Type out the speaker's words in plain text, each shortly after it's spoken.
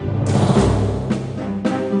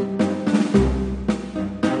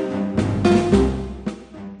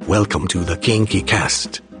Welcome to the Kinky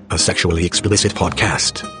Cast, a sexually explicit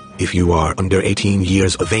podcast. If you are under 18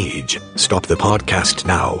 years of age, stop the podcast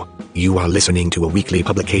now. You are listening to a weekly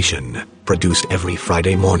publication, produced every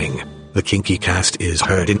Friday morning. The Kinky Cast is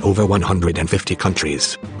heard in over 150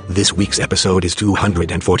 countries. This week's episode is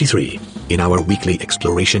 243. In our weekly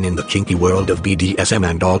exploration in the kinky world of BDSM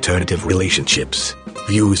and alternative relationships,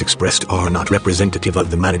 views expressed are not representative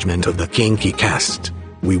of the management of the Kinky Cast.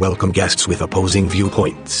 We welcome guests with opposing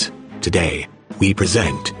viewpoints. Today, we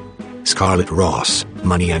present Scarlett Ross,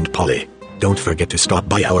 Money and Polly. Don't forget to stop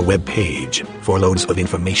by our webpage for loads of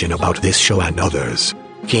information about this show and others.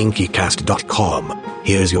 KinkyCast.com.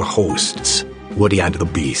 Here's your hosts, Woody and the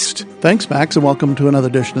Beast. Thanks, Max, and welcome to another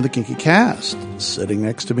edition of the Kinky Cast. Sitting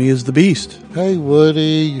next to me is the Beast. Hey,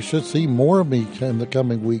 Woody, you should see more of me in the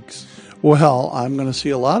coming weeks. Well, I'm going to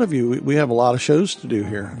see a lot of you. We have a lot of shows to do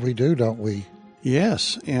here. We do, don't we?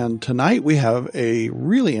 Yes, and tonight we have a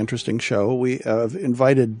really interesting show. We have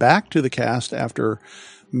invited back to the cast after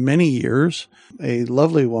many years a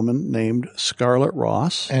lovely woman named Scarlett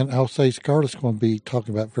Ross. And I'll say Scarlett's going to be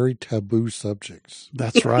talking about very taboo subjects.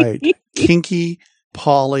 That's right. Kinky,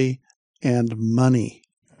 poly, and money.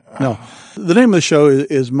 No, the name of the show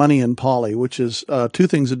is Money and Polly, which is two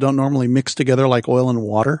things that don't normally mix together like oil and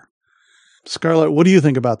water. Scarlett, what do you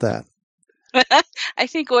think about that? I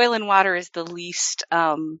think oil and water is the least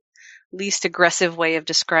aggressive way of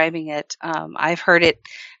describing it. I've heard it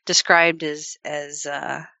described as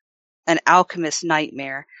an alchemist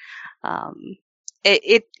nightmare.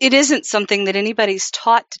 It isn't something that anybody's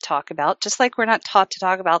taught to talk about, just like we're not taught to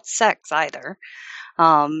talk about sex either.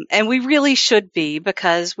 And we really should be,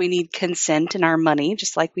 because we need consent in our money,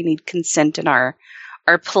 just like we need consent in our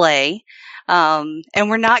play. And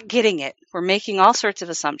we're not getting it. We're making all sorts of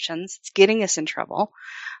assumptions. It's getting us in trouble.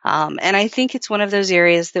 And I think it's one of those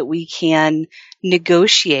areas that we can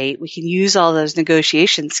negotiate. We can use all those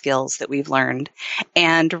negotiation skills that we've learned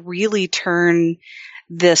and really turn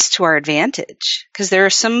this to our advantage, because there are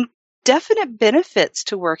some definite benefits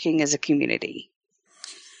to working as a community.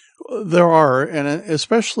 There are, and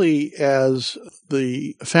especially as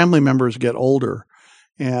the family members get older.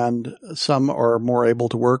 And some are more able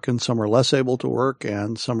to work and some are less able to work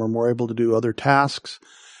and some are more able to do other tasks.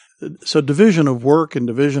 So division of work and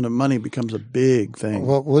division of money becomes a big thing.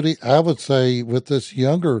 Well, Woody, I would say with this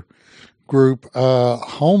younger group,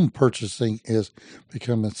 home purchasing is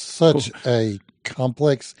becoming such a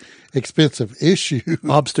complex, expensive issue.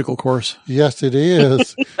 Obstacle course. Yes, it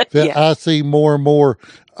is. That Yeah. I see more and more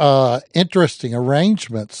interesting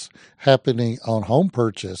arrangements happening on home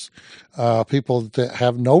purchase. People that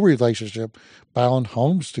have no relationship buying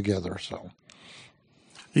homes together. So,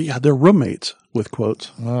 Yeah, they're roommates with quotes.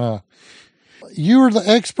 you are the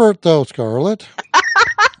expert, though, Scarlett.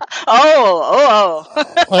 Oh.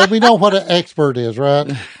 Well, we know what an expert is,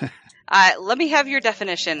 right? Let me have your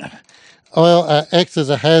definition. Well, X is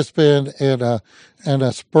a has-been, and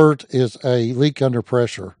a spurt is a leak under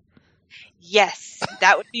pressure. Yes,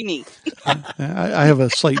 that would be me. I have a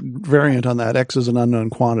slight variant on that. X is an unknown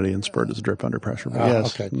quantity and spurt is a drip under pressure. But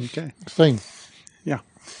yes. Okay. Same. Yeah.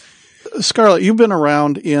 Scarlett, you've been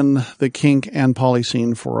around in the kink and poly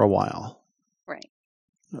scene for a while. Right.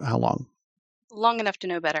 How long? Long enough to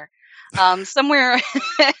know better. Somewhere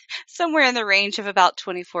in the range of about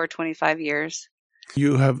 24, 25 years.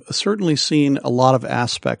 You have certainly seen a lot of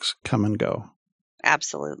aspects come and go.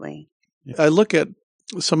 Absolutely. I look at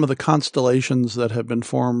some of the constellations that have been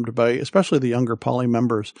formed by especially the younger poly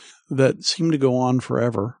members that seem to go on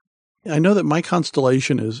forever. I know that my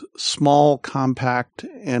constellation is small, compact,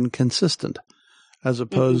 and consistent, as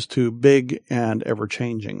opposed to big and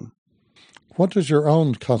ever-changing. What does your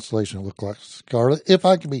own constellation look like, Scarlett? If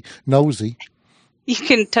I can be nosy. You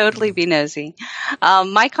can totally be nosy.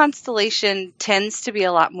 My constellation tends to be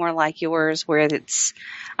a lot more like yours, where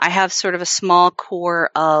I have sort of a small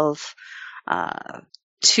core of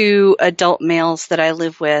 2 adult males that I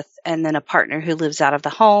live with, and then a partner who lives out of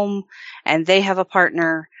the home, and they have a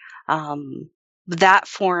partner. That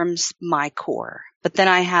forms my core. But then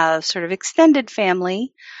I have sort of extended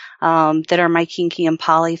family that are my kinky and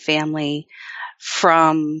poly family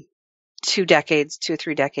from 2 or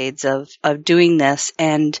 3 decades of doing this.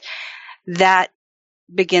 And that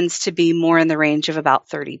begins to be more in the range of about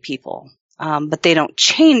 30 people. But they don't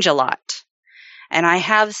change a lot. And I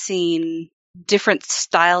have seen different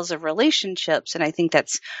styles of relationships. And I think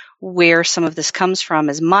that's where some of this comes from,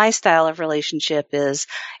 is my style of relationship is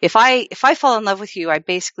if I fall in love with you, I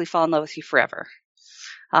basically fall in love with you forever.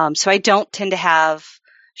 So I don't tend to have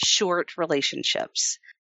short relationships.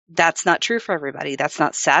 That's not true for everybody. That's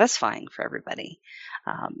not satisfying for everybody.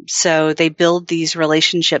 So they build these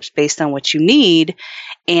relationships based on what you need,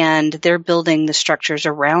 and they're building the structures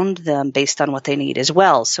around them based on what they need as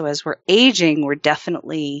well. So as we're aging, we're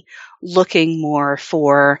definitely looking more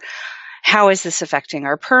for how is this affecting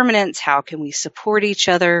our permanence? How can we support each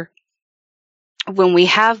other? When we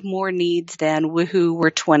have more needs than woohoo, we're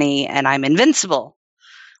 20 and I'm invincible,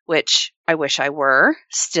 which I wish I were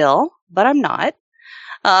still, but I'm not.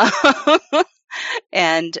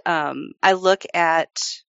 And I look at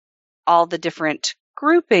all the different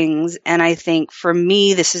groupings, and I think for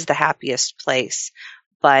me, this is the happiest place.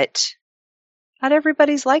 But not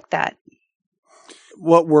everybody's like that.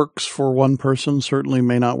 What works for one person certainly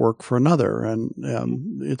may not work for another.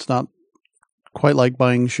 And it's not quite like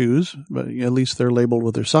buying shoes, but at least they're labeled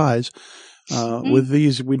with their size. With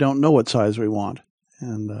these, we don't know what size we want.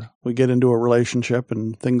 And we get into a relationship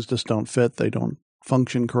and things just don't fit. They don't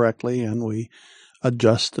function correctly, and we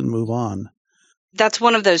adjust and move on. That's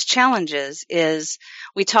one of those challenges is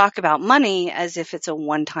we talk about money as if it's a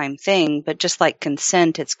one-time thing, but just like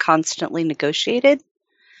consent, it's constantly negotiated.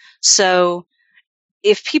 So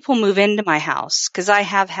if people move into my house, because I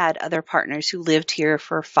have had other partners who lived here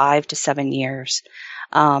for 5 to 7 years,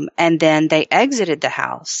 and then they exited the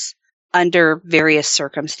house under various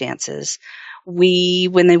circumstances.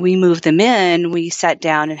 When we moved them in, we sat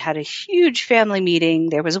down and had a huge family meeting.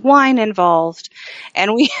 There was wine involved,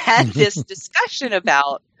 and we had this discussion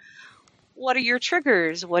about what are your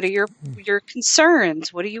triggers? What are your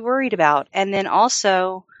concerns? What are you worried about? And then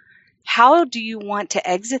also, how do you want to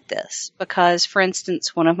exit this? Because, for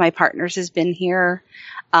instance, one of my partners has been here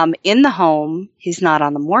in the home. He's not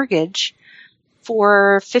on the mortgage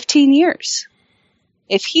for 15 years.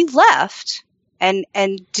 If he left and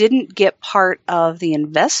didn't get part of the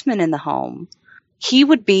investment in the home, he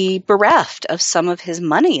would be bereft of some of his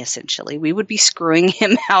money, essentially. We would be screwing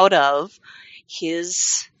him out of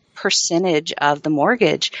his percentage of the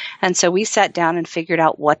mortgage. And so we sat down and figured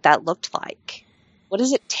out what that looked like. What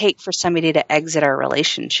does it take for somebody to exit our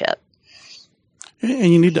relationship?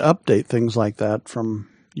 And you need to update things like that from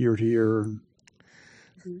year to year.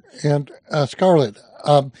 And Scarlett,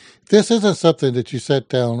 this isn't something that you sat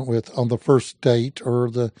down with on the first date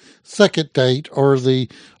or the second date or the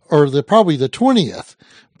probably the 20th.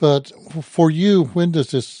 But for you, when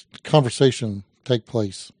does this conversation take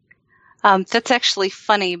place? That's actually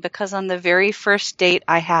funny because on the very first date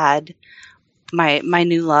I had, my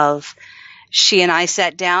new love, she and I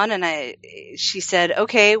sat down and she said,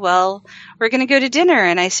 okay, well, we're going to go to dinner.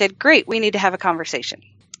 And I said, great, we need to have a conversation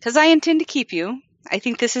because I intend to keep you. I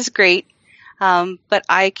think this is great, but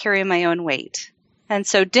I carry my own weight. And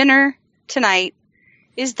so dinner tonight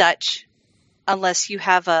is Dutch unless you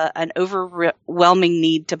have an overwhelming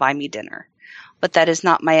need to buy me dinner. But that is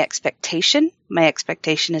not my expectation. My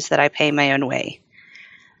expectation is that I pay my own way.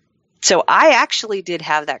 So I actually did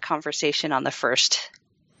have that conversation on the first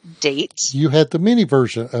date. You had the mini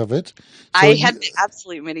version of it. I had the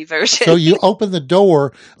absolute mini version. So you open the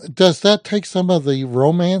door. Does that take some of the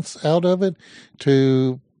romance out of it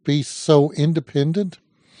to be so independent?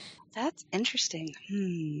 That's interesting.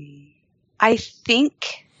 I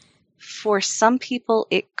think for some people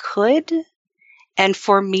it could, and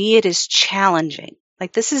for me it is challenging.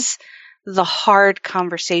 Like this is the hard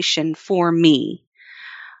conversation for me.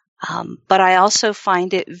 But I also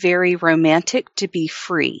find it very romantic to be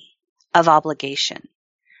free of obligation,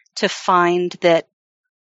 to find that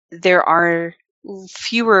there are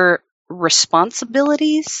fewer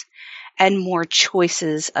responsibilities and more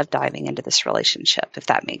choices of diving into this relationship, if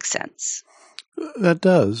that makes sense. That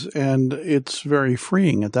does, and it's very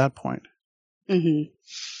freeing at that point. Mm-hmm.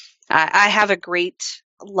 I have a great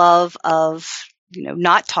love of,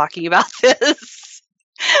 not talking about this.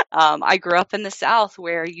 I grew up in the South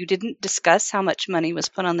where you didn't discuss how much money was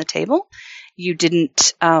put on the table. You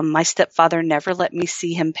didn't, my stepfather never let me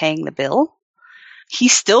see him paying the bill. He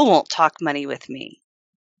still won't talk money with me.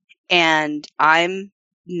 And I'm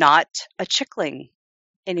not a chickling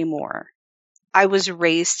anymore. I was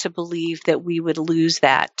raised to believe that we would lose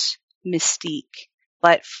that mystique.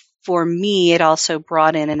 But for me, it also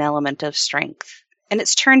brought in an element of strength. And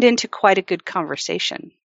it's turned into quite a good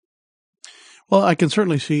conversation. Well, I can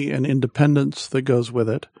certainly see an independence that goes with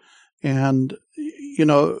it. And,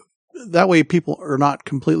 that way people are not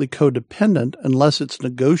completely codependent unless it's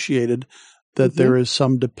negotiated that there is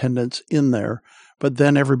some dependence in there. But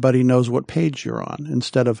then everybody knows what page you're on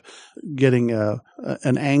instead of getting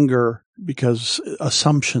an anger because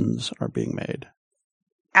assumptions are being made.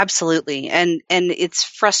 Absolutely. And it's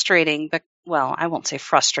frustrating, but, well, I won't say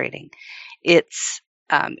frustrating. It's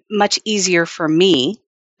much easier for me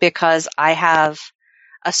because I have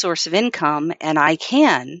a source of income and I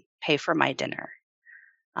can pay for my dinner.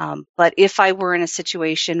 But if I were in a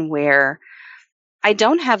situation where I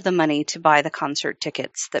don't have the money to buy the concert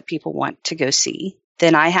tickets that people want to go see,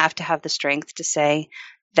 then I have to have the strength to say,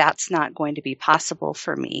 that's not going to be possible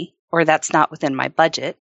for me, or that's not within my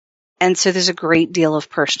budget. And so there's a great deal of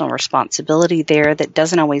personal responsibility there that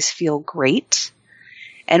doesn't always feel great.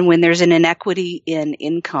 And when there's an inequity in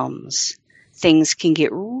incomes, things can get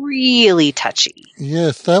really touchy.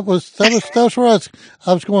 Yes, that was where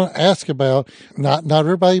I was going to ask about. Not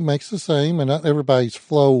everybody makes the same, and not everybody's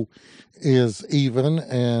flow is even,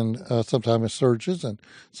 and sometimes it surges and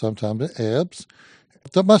sometimes it ebbs.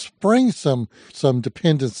 That must bring some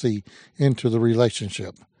dependency into the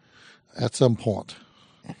relationship at some point.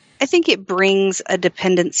 I think it brings a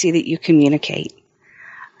dependency that you communicate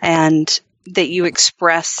and that you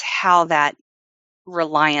express how that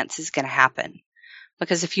reliance is going to happen.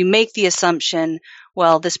 Because if you make the assumption,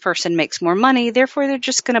 well, this person makes more money, therefore they're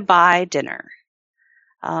just going to buy dinner,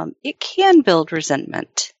 it can build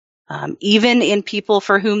resentment, even in people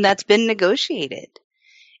for whom that's been negotiated.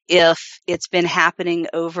 If it's been happening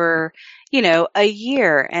over, a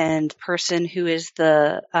year, and person who is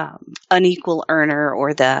the unequal earner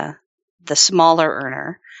or the smaller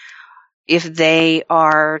earner, if they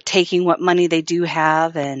are taking what money they do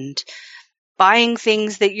have and buying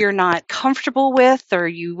things that you're not comfortable with, or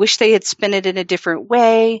you wish they had spent it in a different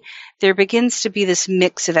way, there begins to be this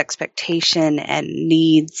mix of expectation and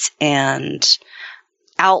needs and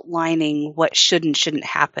outlining what should and shouldn't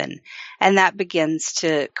happen. And that begins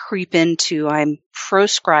to creep into, I'm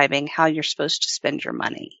proscribing how you're supposed to spend your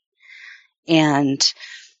money. And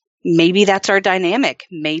maybe that's our dynamic.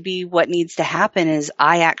 Maybe what needs to happen is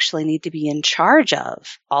I actually need to be in charge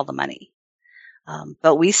of all the money.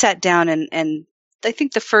 But we sat down and I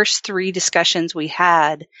think the first 3 discussions we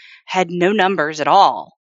had no numbers at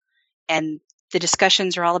all. And the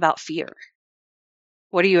discussions are all about fear.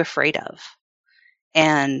 What are you afraid of?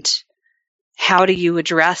 And how do you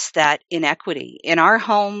address that inequity? In our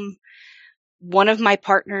home, one of my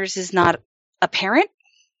partners is not a parent.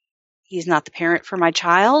 He's not the parent for my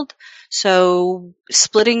child. So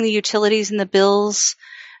splitting the utilities and the bills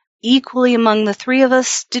equally among the 3 of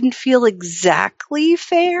us didn't feel exactly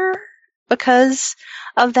fair because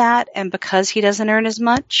of that and because he doesn't earn as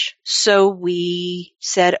much. So we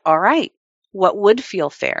said, all right, what would feel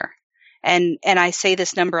fair? And I say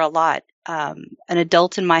this number a lot. An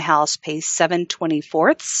adult in my house pays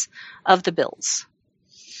 7/24 of the bills.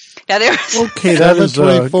 Now okay, that is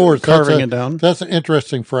carving it down. That's an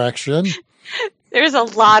interesting fraction. There's a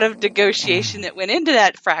lot of negotiation that went into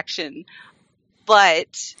that fraction,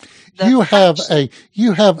 but you have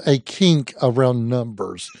a kink around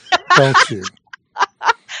numbers, don't you?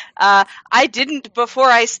 I didn't before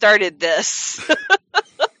I started this.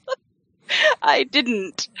 I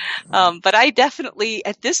didn't. But I definitely,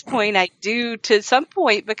 at this point, I do to some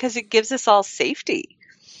point because it gives us all safety.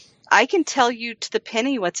 I can tell you to the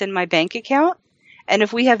penny what's in my bank account. And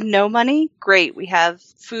if we have no money, great. We have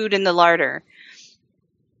food in the larder,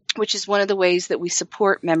 which is one of the ways that we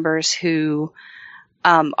support members who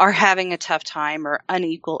are having a tough time or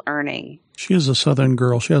unequal earning. She is a Southern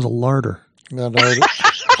girl. She has a larder. No,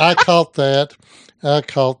 I caught that.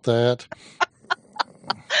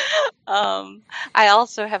 I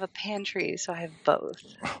also have a pantry, so I have both.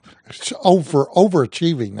 It's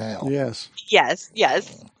overachieving now. Yes.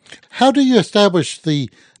 Yes. How do you establish the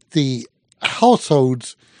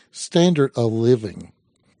household's standard of living?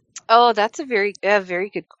 Oh, that's a very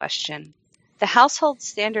good question. The household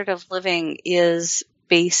standard of living is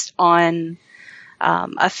based on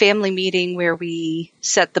a family meeting where we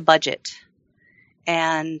set the budget.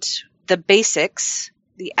 And the basics,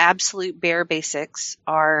 the absolute bare basics,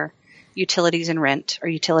 are utilities and rent, or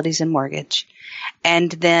utilities and mortgage.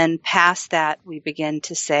 And then past that, we begin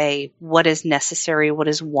to say what is necessary, what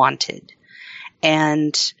is wanted,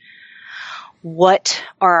 and what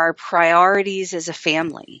are our priorities as a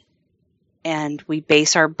family. And we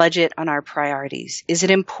base our budget on our priorities. Is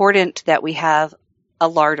it important that we have a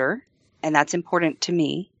larder? And that's important to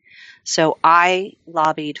me. So I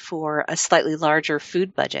lobbied for a slightly larger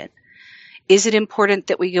food budget. Is it important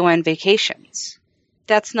that we go on vacations?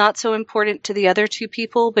 That's not so important to the other 2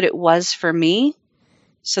 people, but it was for me.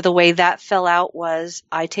 So the way that fell out was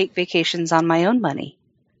I take vacations on my own money.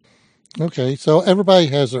 Okay, so everybody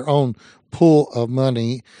has their own pool of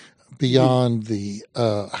money beyond the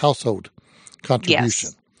household contribution.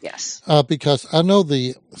 Yes. Because I know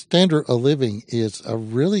the standard of living is a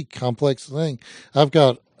really complex thing. I've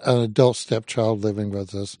got an adult stepchild living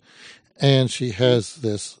with us, and she has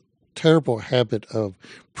this terrible habit of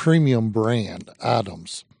premium brand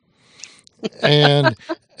items. And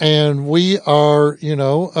we are,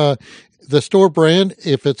 the store brand,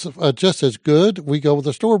 if it's just as good, we go with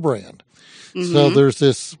the store brand. Mm-hmm. So there's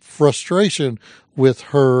this frustration with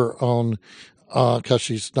her on, cause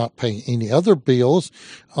she's not paying any other bills,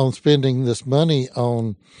 on spending this money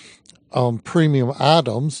on premium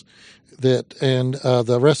items and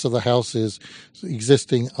the rest of the house is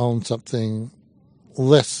existing on something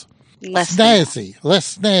less snazzy,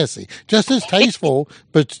 just as tasteful,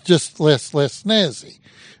 but just less snazzy.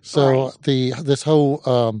 So right. This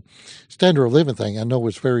whole standard of living thing, I know,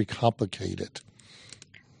 is very complicated.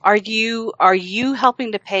 Are you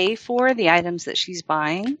helping to pay for the items that she's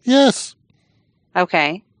buying? Yes.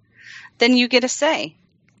 Okay, then you get a say.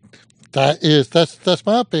 That's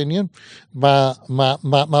my opinion. My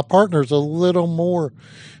partner's a little more.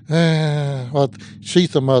 Well,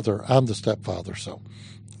 she's the mother. I'm the stepfather, so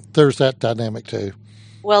there's that dynamic too.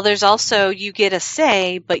 Well, there's also, you get a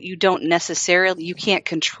say, but you can't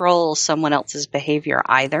control someone else's behavior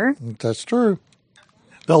either. That's true.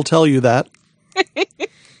 They'll tell you that.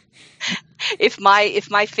 If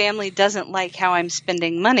my family doesn't like how I'm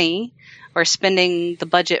spending money or spending the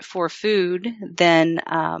budget for food, then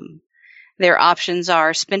their options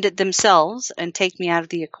are spend it themselves and take me out of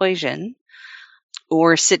the equation,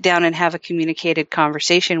 or sit down and have a communicated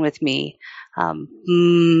conversation with me.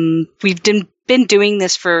 We've been doing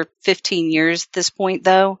this for 15 years at this point,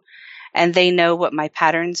 though, and they know what my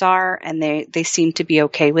patterns are, and they seem to be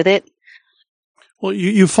okay with it. Well,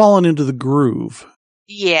 you've fallen into the groove.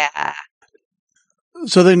 Yeah.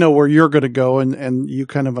 So they know where you're going to go, and you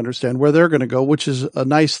kind of understand where they're going to go, which is a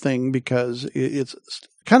nice thing because it's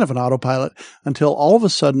kind of an autopilot until all of a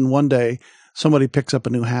sudden one day somebody picks up a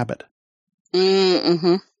new habit.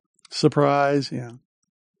 Mm-hmm. Surprise, yeah.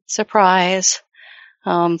 Surprise.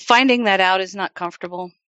 Finding that out is not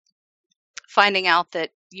comfortable. Finding out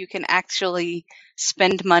that you can actually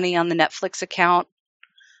spend money on the Netflix account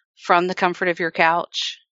from the comfort of your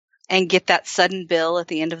couch and get that sudden bill at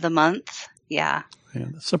the end of the month. Yeah.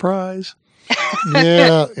 Surprise.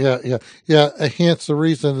 Yeah. Hence the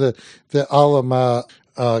reason that all of my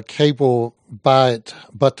cable buy it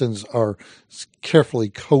buttons are carefully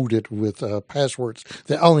coded with passwords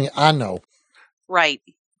that only I know. Right.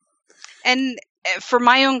 And for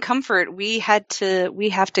my own comfort, we have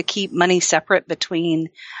to keep money separate between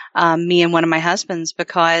me and one of my husbands,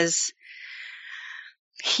 because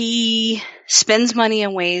he spends money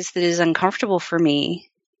in ways that is uncomfortable for me.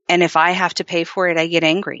 And if I have to pay for it, I get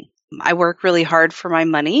angry. I work really hard for my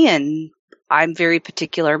money, and I'm very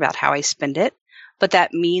particular about how I spend it. But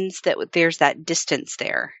that means that there's that distance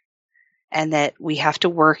there, and that we have to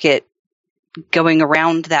work at going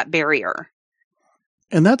around that barrier.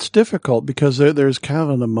 And that's difficult because there's kind of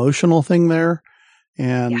an emotional thing there.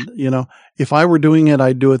 And, if I were doing it,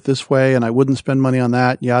 I'd do it this way, and I wouldn't spend money on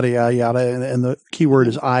that, yada, yada, yada. And the key word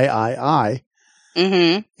is I.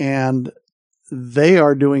 Mm-hmm. And they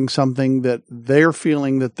are doing something that they're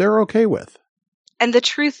feeling that they're okay with. And the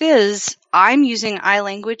truth is, I'm using I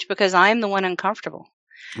language because I'm the one uncomfortable.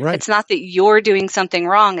 Right. It's not that you're doing something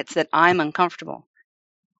wrong. It's that I'm uncomfortable.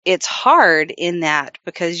 It's hard in that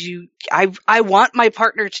because I want my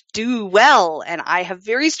partner to do well, and I have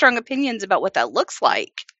very strong opinions about what that looks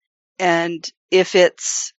like. And if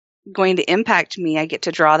it's going to impact me, I get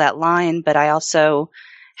to draw that line, but I also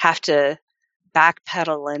have to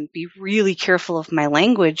backpedal and be really careful of my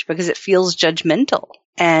language because it feels judgmental.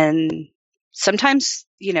 And sometimes,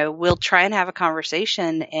 we'll try and have a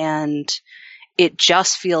conversation, and it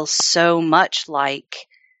just feels so much like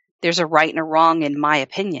there's a right and a wrong in my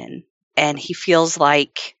opinion. And he feels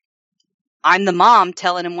like I'm the mom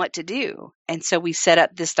telling him what to do. And so we set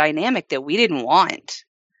up this dynamic that we didn't want.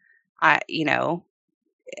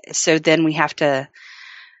 So then we have to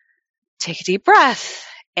take a deep breath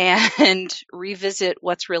and revisit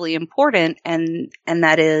what's really important. And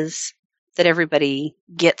that is that everybody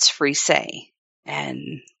gets free say.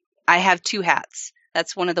 And I have two hats.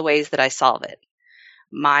 That's one of the ways that I solve it.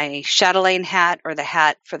 My chatelaine hat, or the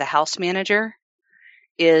hat for the house manager,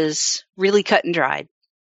 is really cut and dried.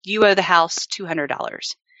 You owe the house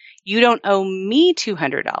 $200. You don't owe me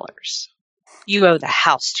 $200. You owe the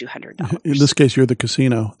house $200. In this case, you're the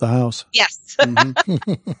casino, the house. Yes.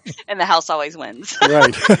 Mm-hmm. And the house always wins.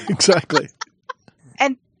 Right. Exactly.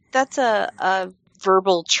 And that's a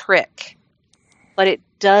verbal trick, but it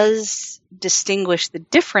does distinguish the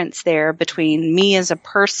difference there between me as a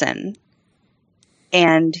person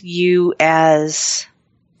and you as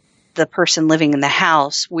the person living in the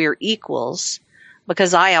house. We're equals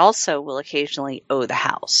because I also will occasionally owe the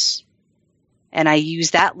house. And I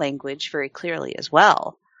use that language very clearly as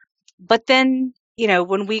well. But then,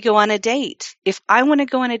 when we go on a date, if I want to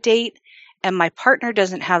go on a date and my partner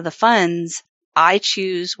doesn't have the funds, I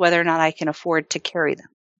choose whether or not I can afford to carry them.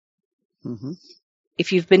 Mm-hmm.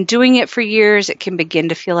 If you've been doing it for years, it can begin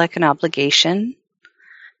to feel like an obligation.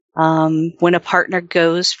 When a partner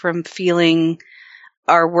goes from feeling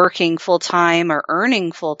or working full-time or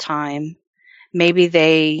earning full-time, maybe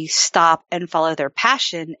they stop and follow their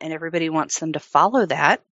passion and everybody wants them to follow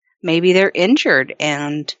that. Maybe they're injured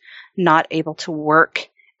and not able to work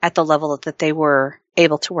at the level that they were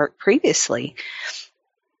able to work previously.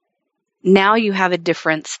 Now you have a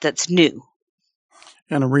difference that's new.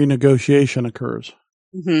 And a renegotiation occurs.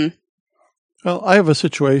 Mm-hmm. Well, I have a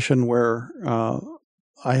situation where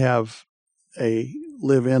I have a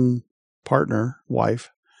live-in partner,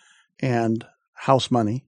 wife, and house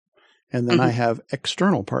money, and then I have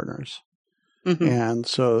external partners. Mm-hmm. And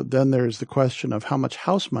so then there's the question of how much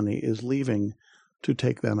house money is leaving to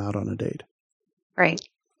take them out on a date. Right.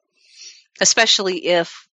 Especially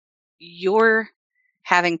if you're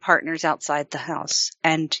having partners outside the house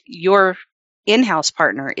and your in-house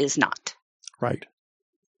partner is not. Right.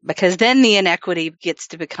 Because then the inequity gets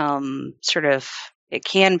to become it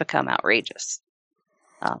can become outrageous.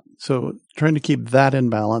 So trying to keep that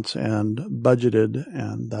in balance and budgeted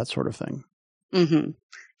and that sort of thing. Mm-hmm.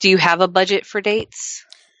 Do you have a budget for dates?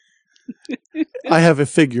 I have a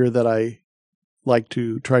figure that I like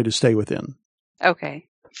to try to stay within. Okay.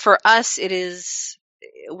 For us, it is,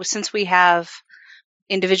 since we have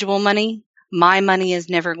individual money, my money is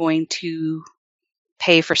never going to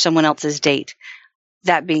pay for someone else's date.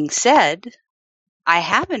 That being said, I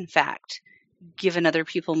have in fact given other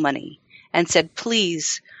people money and said,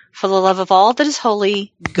 please, for the love of all that is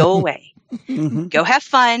holy, go away. Mm-hmm. Go have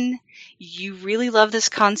fun. You really love this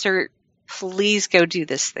concert. Please go do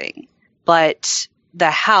this thing. But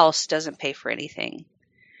the house doesn't pay for anything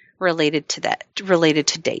related to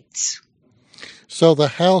dates. So the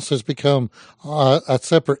house has become a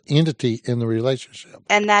separate entity in the relationship.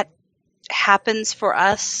 And that happens for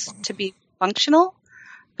us to be functional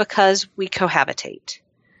because we cohabitate.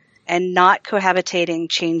 And not cohabitating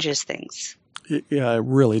changes things. Yeah, it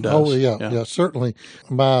really does. Oh, yeah, certainly.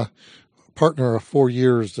 My partner of 4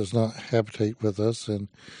 years does not habitate with us, and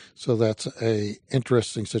so that's a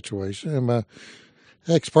interesting situation. And my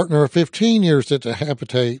ex-partner of 15 years didn't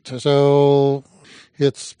habitate, so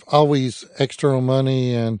it's always external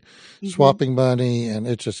money and swapping money, and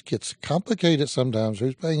it just gets complicated sometimes.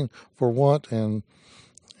 Who's paying for what and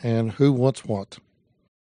who wants what?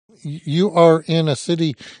 You are in a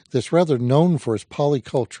city that's rather known for its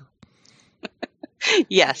polyculture.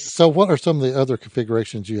 Yes. So what are some of the other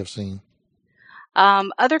configurations you have seen?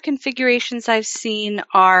 Other configurations I've seen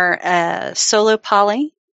are solo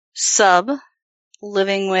poly, sub,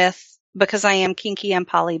 living with, because I am kinky and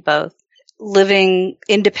poly both, living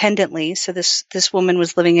independently. So this woman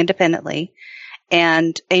was living independently,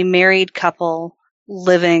 and a married couple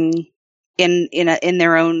living in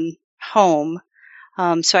their own home.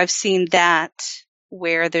 So I've seen that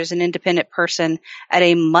where there's an independent person at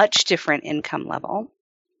a much different income level.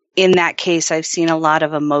 In that case, I've seen a lot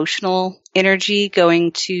of emotional energy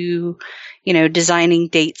going to, designing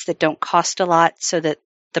dates that don't cost a lot so that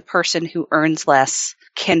the person who earns less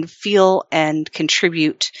can feel and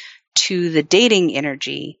contribute to the dating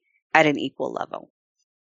energy at an equal level.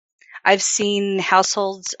 I've seen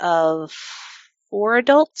households of 5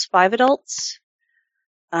 adults,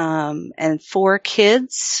 and 4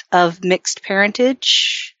 kids of mixed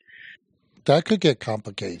parentage. That could get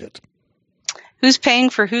complicated. Who's paying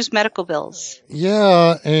for whose medical bills?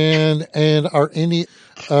 Yeah, and are any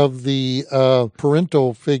of the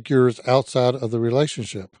parental figures outside of the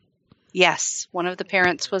relationship? Yes, one of the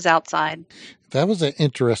parents was outside. That was an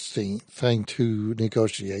interesting thing to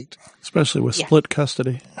negotiate. Especially with split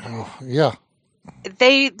custody. Oh, yeah.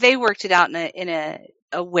 They worked it out in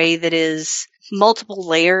a way that is multiple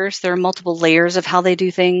layers. There are multiple layers of how they do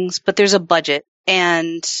things, but there's a budget,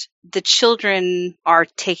 and the children are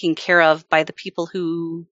taken care of by the people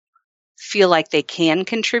who feel like they can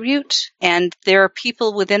contribute. And there are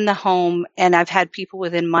people within the home, and I've had people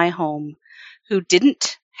within my home who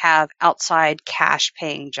didn't have outside cash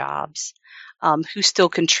paying jobs, who still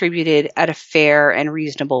contributed at a fair and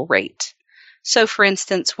reasonable rate. So for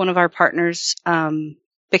instance, one of our partners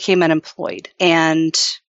became unemployed, and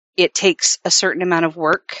it takes a certain amount of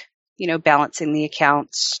work, balancing the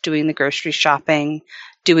accounts, doing the grocery shopping,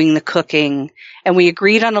 doing the cooking. And we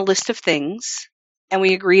agreed on a list of things, and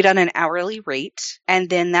we agreed on an hourly rate. And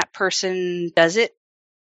then that person does it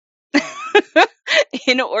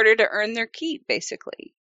in order to earn their keep,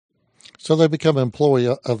 basically. So they become employee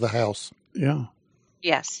of the house. Yeah.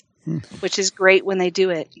 Yes, which is great when they do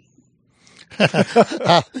it.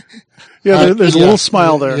 Yeah, there's a little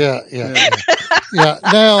smile there. Yeah.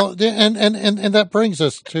 Now, and that brings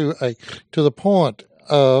us to the point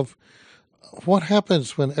of what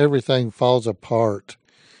happens when everything falls apart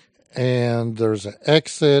and there's an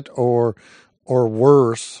exit, or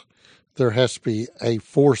worse, there has to be a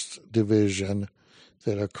forced division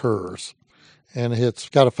that occurs, and it's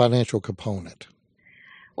got a financial component.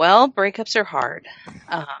 Well, breakups are hard.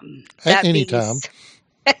 At any time.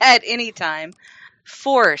 At any time.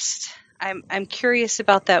 Forced. I'm curious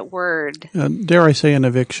about that word. Dare I say an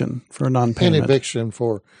eviction for non-payment? An eviction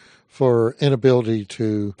for inability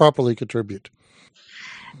to properly contribute.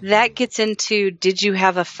 That gets into, did you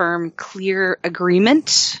have a firm, clear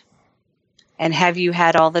agreement? And have you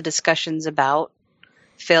had all the discussions about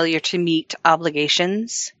failure to meet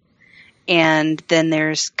obligations? And then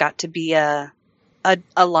there's got to be a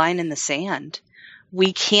line in the sand.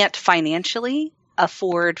 We can't financially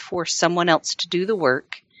afford for someone else to do the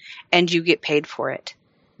work and you get paid for it.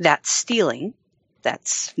 That's stealing.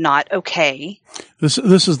 That's not okay. This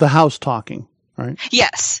is the house talking, right?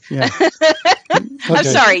 Yes. Yeah. I'm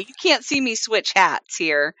sorry. You can't see me switch hats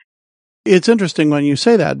here. It's interesting when you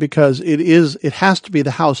say that, because it has to be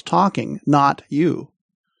the house talking, not you.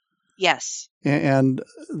 Yes. And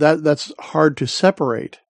that's hard to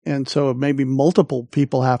separate. And so maybe multiple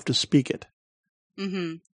people have to speak it.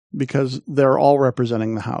 Mm-hmm. Because they're all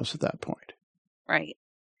representing the house at that point. Right.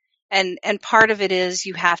 And part of it is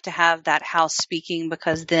you have to have that house speaking,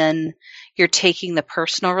 because then you're taking the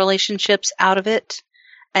personal relationships out of it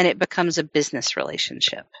and it becomes a business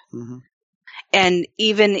relationship. Mm-hmm. And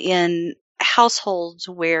even in households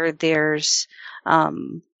where there's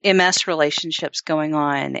MS relationships going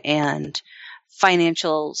on and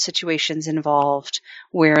financial situations involved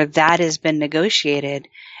where that has been negotiated,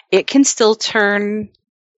 it can still turn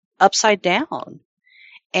upside down.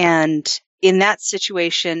 And in that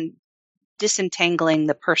situation, disentangling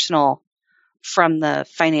the personal from the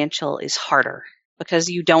financial is harder because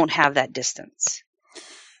you don't have that distance.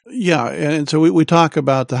 Yeah, and so we talk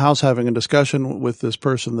about the house having a discussion with this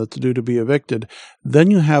person that's due to be evicted. Then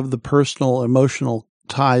you have the personal, emotional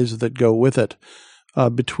ties that go with it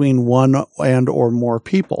between one and or more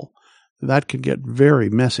people. That can get very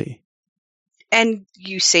messy. And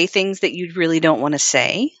you say things that you really don't want to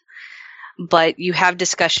say, but you have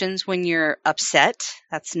discussions when you're upset.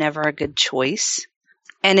 That's never a good choice.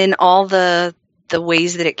 And in all the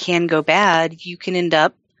ways that it can go bad, you can end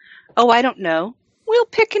up, I don't know. We'll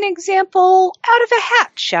pick an example out of a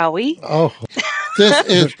hat, shall we? Oh, this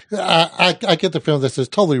is, I get the feeling this is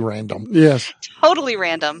totally random. Yes. Totally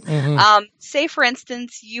random. Mm-hmm. Say, for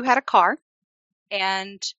instance, you had a car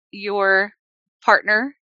and your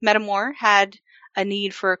partner, Metamore, had a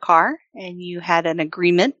need for a car and you had an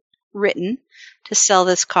agreement written to sell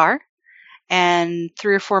this car. And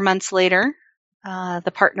 3 or 4 months later,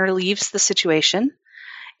 the partner leaves the situation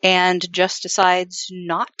and just decides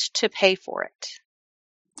not to pay for it.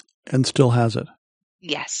 And still has it.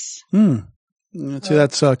 Yes. See,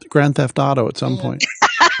 that's Grand Theft Auto at some point.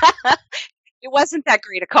 It wasn't that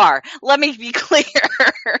great a car. Let me be clear.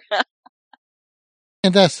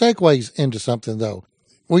 And that segues into something, though.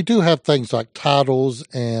 We do have things like titles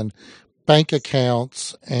and bank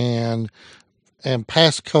accounts and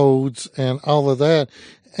passcodes and all of that.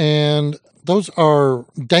 And those are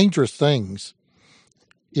dangerous things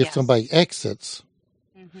if somebody exits.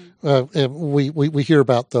 We hear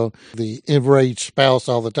about the enraged spouse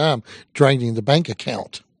all the time draining the bank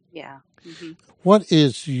account. Yeah. Mm-hmm. What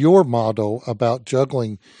is your motto about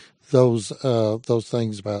juggling those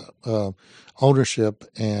things about ownership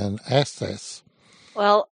and access?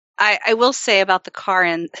 Well, I will say about the car,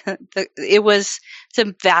 and it's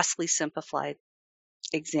a vastly simplified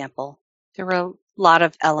example. There were a lot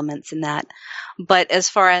of elements in that, but as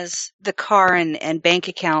far as the car and bank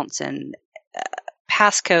accounts and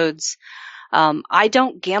passcodes, I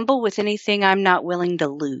don't gamble with anything I'm not willing to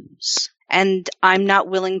lose. And I'm not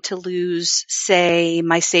willing to lose, say,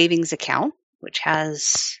 my savings account, which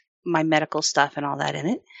has my medical stuff and all that in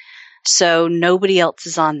it. So nobody else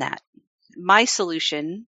is on that. My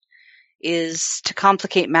solution is to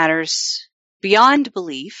complicate matters beyond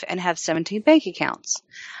belief and have 17 bank accounts.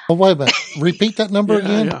 Oh, wait a minute. Repeat that number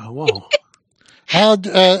again. Yeah, whoa. How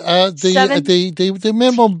the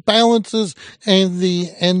minimum balances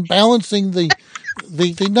and balancing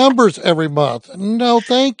the numbers every month. No,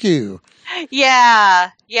 thank you.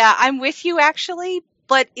 Yeah, I'm with you actually,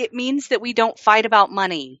 but it means that we don't fight about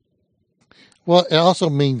money. Well, it also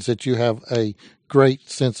means that you have a great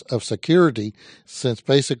sense of security, since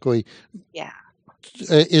basically, Yeah.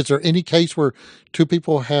 is there any case where two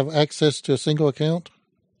people have access to a single account?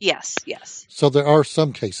 Yes. So there are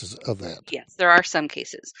some cases of that. Yes, there are some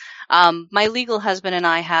cases. My legal husband and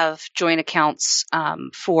I have joint accounts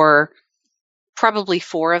for probably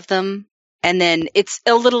 4 of them. And then it's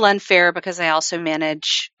a little unfair because I also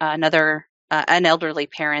manage an elderly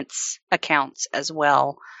parent's accounts as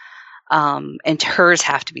well. And hers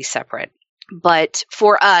have to be separate. But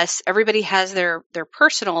for us, everybody has their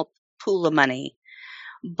personal pool of money.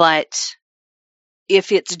 But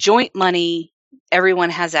if it's joint money, everyone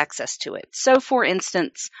has access to it. So, for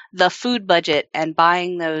instance, the food budget and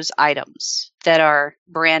buying those items that are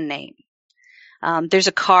brand name. There's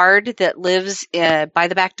a card that lives by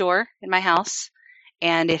the back door in my house,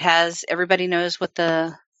 and it has, everybody knows what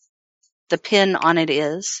the pin on it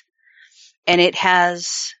is, and it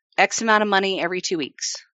has X amount of money every 2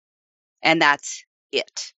 weeks, and that's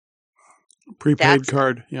it. Prepaid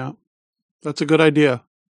card, yeah. That's a good idea.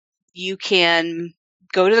 You can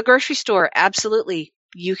go to the grocery store, absolutely.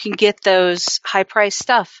 You can get those high-priced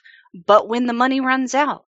stuff, but when the money runs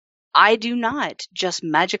out, I do not just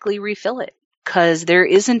magically refill it because there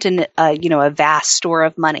isn't a vast store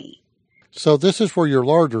of money. So this is where your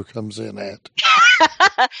larder comes in at.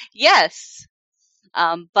 Yes.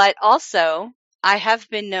 But also, I have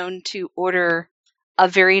been known to order a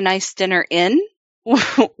very nice dinner in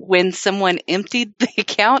when someone emptied the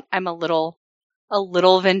account. I'm a little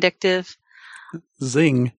vindictive.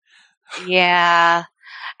 Zing. Yeah.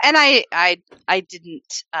 And I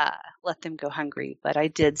didn't let them go hungry, but I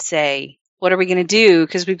did say, what are we going to do?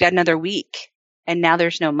 Because we've got another week and now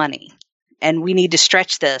there's no money and we need to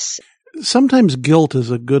stretch this. Sometimes guilt is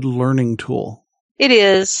a good learning tool. It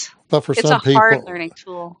is. But for it's some a people, hard learning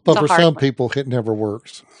tool. But for some people, it never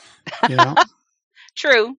works. Yeah.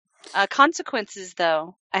 True. Consequences,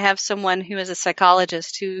 though. I have someone who is a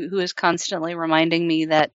psychologist who is constantly reminding me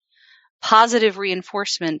that positive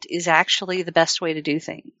reinforcement is actually the best way to do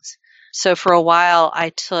things. So for a while,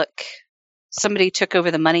 somebody took over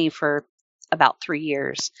the money for about 3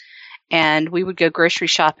 years, and we would go grocery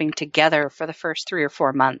shopping together for the first 3 or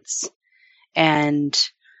 4 months. And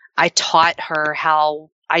I taught her how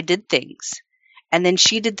I did things. And then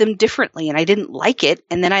she did them differently, and I didn't like it.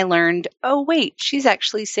 And then I learned, oh, wait, she's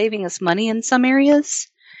actually saving us money in some areas.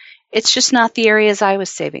 It's just not the areas I was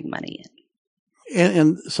saving money in.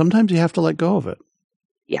 And sometimes you have to let go of it.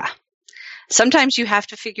 Yeah. Sometimes you have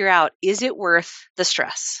to figure out, is it worth the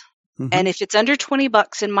stress? Mm-hmm. And if it's under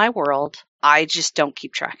 $20 in my world, I just don't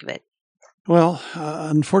keep track of it. Well,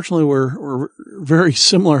 unfortunately, we're very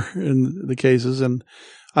similar in the cases. And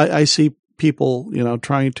I see people,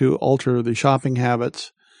 trying to alter the shopping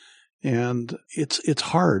habits, and it's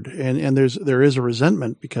hard. And there is a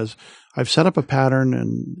resentment because I've set up a pattern,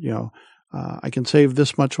 and I can save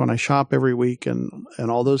this much when I shop every week, and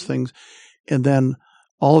all those things, and then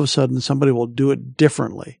all of a sudden somebody will do it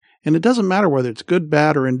differently, and it doesn't matter whether it's good,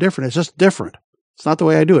 bad, or indifferent. It's just different. It's not the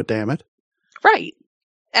way I do it. Damn it! Right.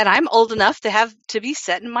 And I'm old enough to have to be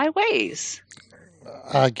set in my ways.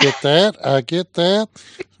 I get that.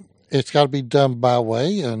 It's got to be done by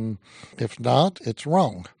way, and if not, it's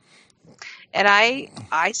wrong. And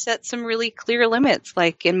I set some really clear limits.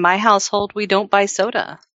 Like in my household, we don't buy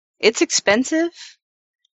soda. It's expensive,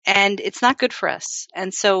 and it's not good for us.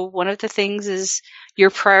 And so one of the things is your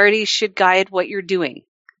priorities should guide what you're doing.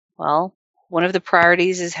 Well, one of the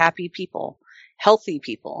priorities is happy people, healthy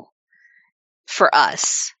people for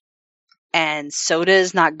us. And soda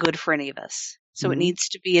is not good for any of us. So It needs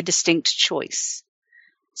to be a distinct choice.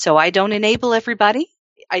 So I don't enable everybody.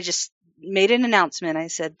 I just made an announcement. I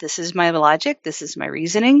said, this is my logic. This is my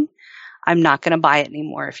reasoning. I'm not going to buy it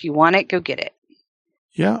anymore. If you want it, go get it.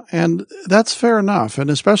 Yeah, and that's fair enough. And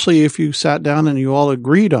especially if you sat down and you all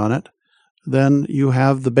agreed on it, then you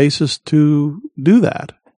have the basis to do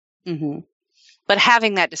that. Mm-hmm. But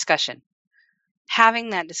having that discussion,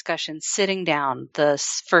 sitting down, the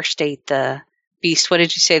first date, the Beast, what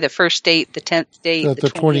did you say? The first date, the 10th date, the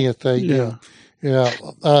 20th date, yeah.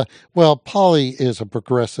 Yeah. Well, poly is a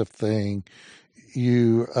progressive thing.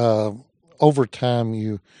 You, over time,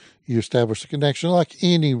 you establish a connection. Like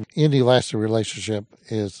any lasting relationship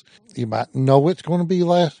is, you might know it's going to be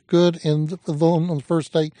good on the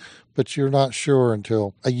first date, but you're not sure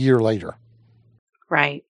until a year later.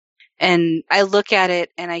 Right. And I look at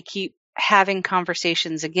it and I keep having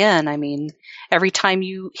conversations again. I mean, every time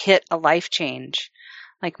you hit a life change,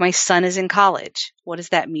 like my son is in college, what does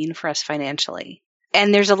that mean for us financially?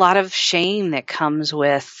 And there's a lot of shame that comes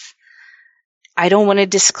with, I don't want to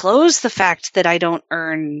disclose the fact that I don't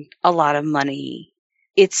earn a lot of money.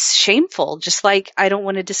 it's shameful, just like I don't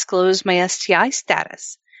want to disclose my STI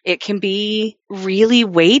status. It can be really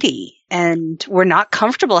weighty, and we're not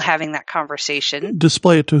comfortable having that conversation.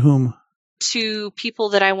 Display it to whom? To people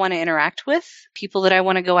that I want to interact with, people that I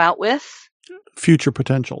want to go out with. Future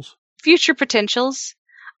potentials. Future potentials.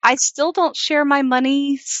 I still don't share my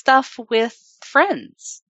money stuff with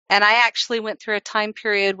friends. And I actually went through a time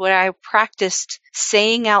period where I practiced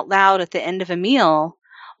saying out loud at the end of a meal,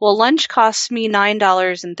 well, lunch costs me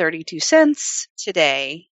 $9.32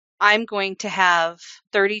 today. I'm going to have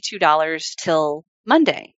 $32 till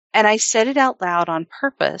Monday. And I said it out loud on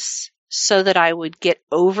purpose so that I would get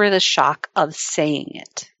over the shock of saying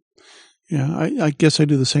it. Yeah, I guess I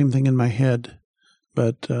do the same thing in my head,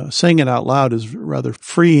 but saying it out loud is rather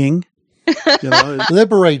freeing. You know,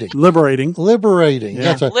 Liberating. Liberating.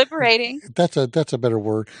 Yeah. Liberating. That's a better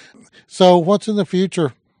word. So what's in the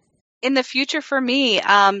future? In the future for me,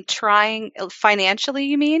 trying financially,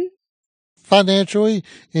 you mean? Financially,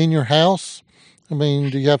 in your house? I mean,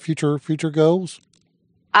 do you have future goals?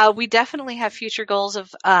 We definitely have future goals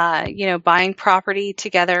of, buying property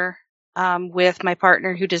together with my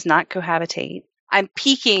partner who does not cohabitate. I'm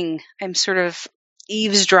sort of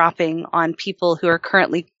eavesdropping on people who are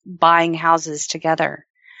currently buying houses together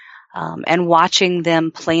and watching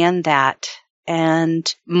them plan that.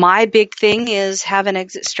 And my big thing is have an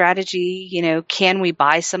exit strategy. You know, can we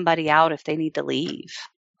buy somebody out if they need to leave?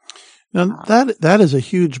 Now, that is a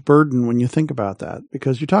huge burden when you think about that,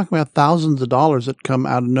 because you're talking about thousands of dollars that come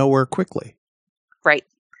out of nowhere quickly. Right.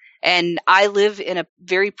 And I live in a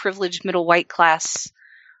very privileged middle white class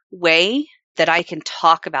way that I can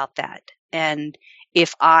talk about that. And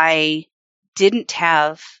if I didn't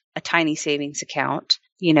have a tiny savings account,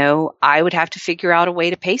 you know, I would have to figure out a way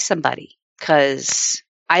to pay somebody, because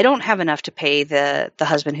I don't have enough to pay the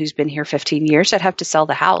husband who's been here 15 years. I'd have to sell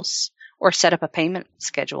the house or set up a payment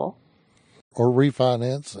schedule. Or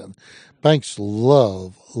refinance, and banks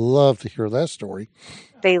love to hear that story.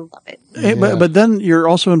 They love it. Hey, but then you're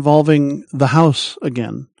also involving the house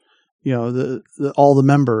again, you know, all the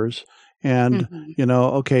members, and you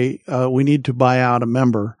know, okay, we need to buy out a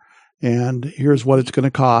member, and here's what it's going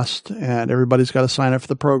to cost, and everybody's got to sign up for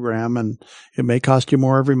the program, and it may cost you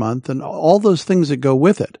more every month, and all those things that go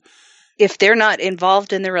with it. If they're not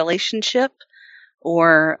involved in the relationship,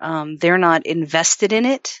 or they're not invested in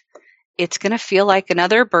it, it's going to feel like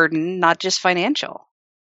another burden, not just financial.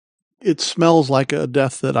 It smells like a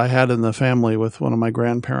death that I had in the family with one of my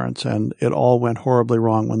grandparents, and it all went horribly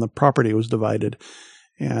wrong when the property was divided.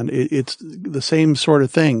 And it's the same sort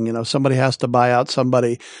of thing. You know, somebody has to buy out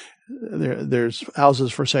somebody. There's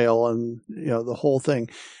houses for sale, and, you know, the whole thing.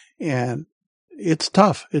 And it's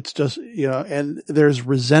tough. It's just, you know, and there's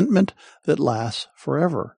resentment that lasts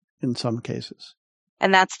forever in some cases.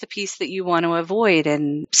 And that's the piece that you want to avoid.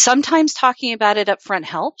 And sometimes talking about it up front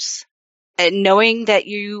helps. And knowing that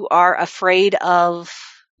you are afraid of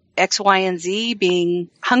X, Y, and Z being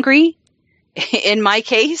hungry, in my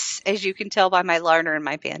case, as you can tell by my larder in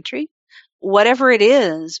my pantry, whatever it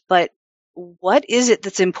is, but what is it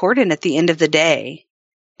that's important at the end of the day?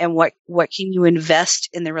 And what can you invest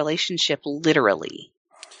in the relationship literally?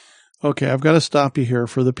 Okay, I've got to stop you here.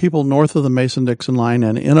 For the people north of the Mason-Dixon line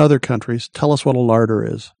and in other countries, tell us what a larder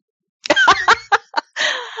is.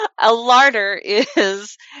 A larder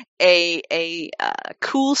is a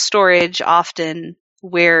cool storage, often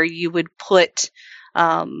where you would put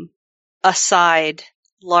aside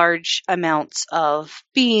large amounts of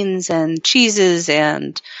beans and cheeses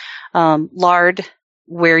and lard,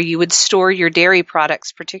 where you would store your dairy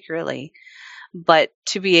products particularly, but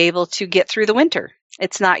to be able to get through the winter.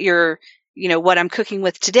 It's not your, you know, what I'm cooking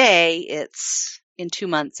with today. It's in 2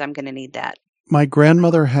 months, I'm going to need that. My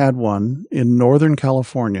grandmother had one in Northern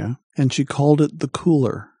California, and she called it the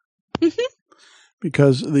cooler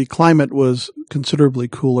because the climate was considerably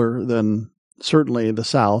cooler than certainly the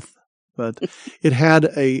South, but it had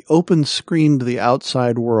a open screen to the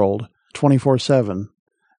outside world 24/7,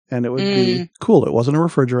 and it would be cool. It wasn't a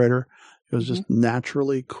refrigerator. It was just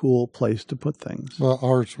naturally cool place to put things. Well,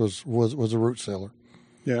 ours was a root cellar.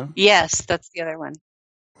 Yeah. Yes, that's the other one.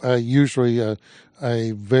 Usually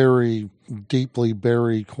a very deeply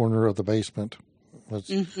buried corner of the basement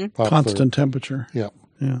was constant temperature. Yeah.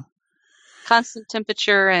 Yeah. Constant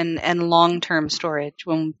temperature and long-term storage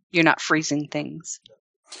when you're not freezing things.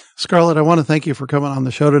 Scarlett, I want to thank you for coming on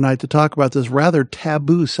the show tonight to talk about this rather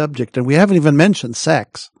taboo subject, and we haven't even mentioned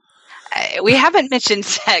sex. We haven't mentioned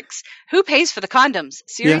sex. Who pays for the condoms?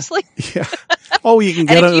 Seriously? Yeah. Oh, you can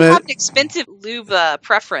get and it. If you have an expensive lube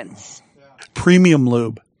preference. Premium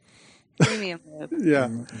lube. Premium lube. Yeah.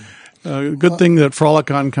 Good thing that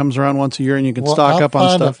Frolicon comes around once a year and you can stock up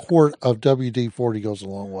on stuff. A quart of WD-40 goes a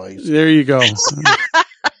long ways. There you go.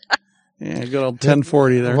 Yeah, good old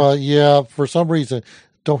 1040 there. Well, yeah, for some reason,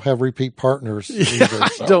 don't have repeat partners. Either, I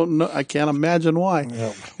don't know. I can't imagine why.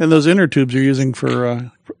 Yeah. And those inner tubes you're using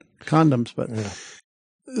for condoms, but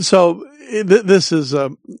so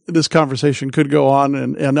this conversation could go on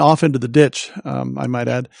and off into the ditch. I might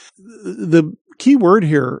add, the key word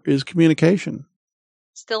here is communication.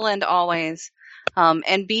 Still and always,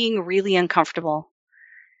 and being really uncomfortable.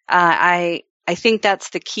 I think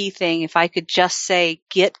that's the key thing. If I could just say,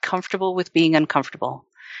 get comfortable with being uncomfortable.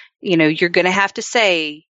 You're going to have to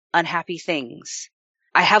say unhappy things.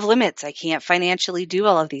 I have limits. I can't financially do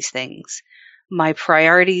all of these things. My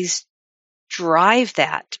priorities drive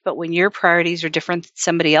that. But when your priorities are different than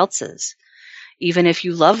somebody else's, even if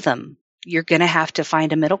you love them, you're going to have to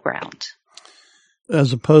find a middle ground.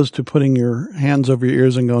 As opposed to putting your hands over your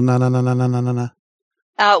ears and go, na, na, na, na, na, na, na, na.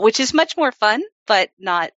 Which is much more fun, but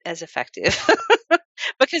not as effective.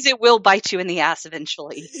 Because it will bite you in the ass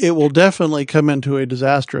eventually. It will definitely come into a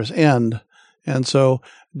disastrous end. And so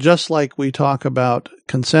just like we talk about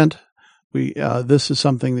consent, this is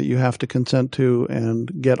something that you have to consent to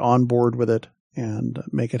and get on board with it and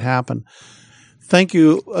make it happen. Thank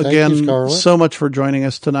you again so much for joining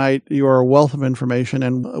us tonight. You are a wealth of information,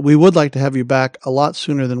 and we would like to have you back a lot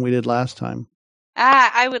sooner than we did last time.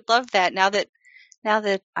 I would love that now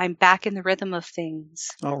that I'm back in the rhythm of things.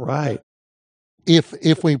 All right.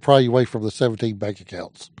 If we pry you away from the 17 bank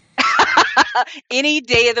accounts. Any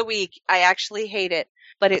day of the week. I actually hate it,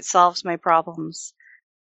 but it solves my problems.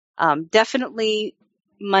 Definitely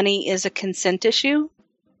money is a consent issue,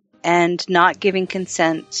 and not giving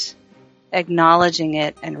consent, acknowledging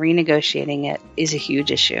it and renegotiating it is a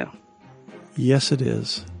huge issue. Yes, it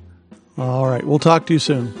is. All right. We'll talk to you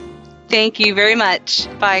soon. Thank you very much.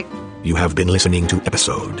 Bye. You have been listening to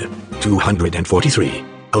episode 243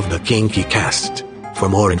 of the Kinky Cast. For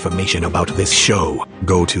more information about this show,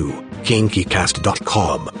 go to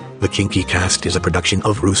kinkycast.com. The Kinky Cast is a production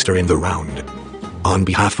of Rooster in the Round. On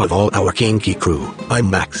behalf of all our Kinky crew, I'm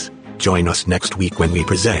Max. Join us next week when we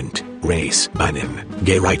present Race Bannon,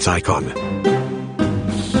 Gay Rights Icon.